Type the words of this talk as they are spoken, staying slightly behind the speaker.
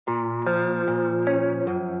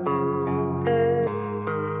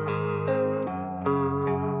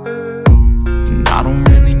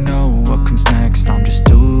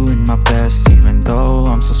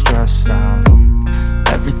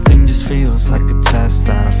like a test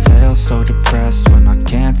that I fail, so depressed when I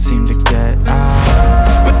can't seem to get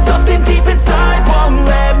out. But something deep inside won't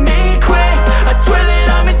let me quit. I swear that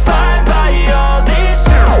I'm inspired by all this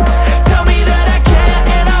shit. Tell me that I can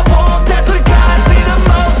and I won't. That's what guides me the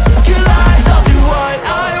most. Your lies, I'll do what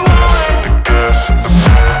I want. The gas in the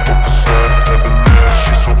back of the set, never leave,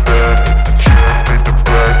 she's so bad. The kid made the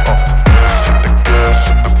brag, the gas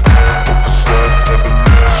in the back of the set, never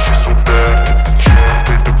leave, she's so bad. The kid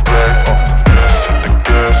made the brag, the gas in the back of the set,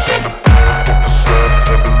 never leave, she's so bad.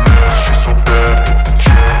 The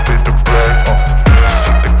kid made the brag, the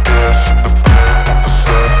gas in the back of the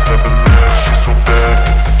set, never leave, she's so bad.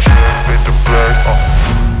 The kid made the brag,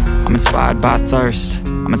 I'm inspired by thirst,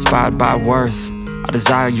 I'm inspired by worth. I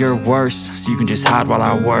desire your worst, so you can just hide while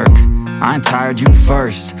I work. I ain't tired, you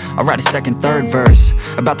first. I'll write a second, third verse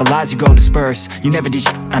about the lies you go disperse. You never did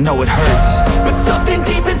shit, I know it hurts. But something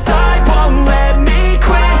deep inside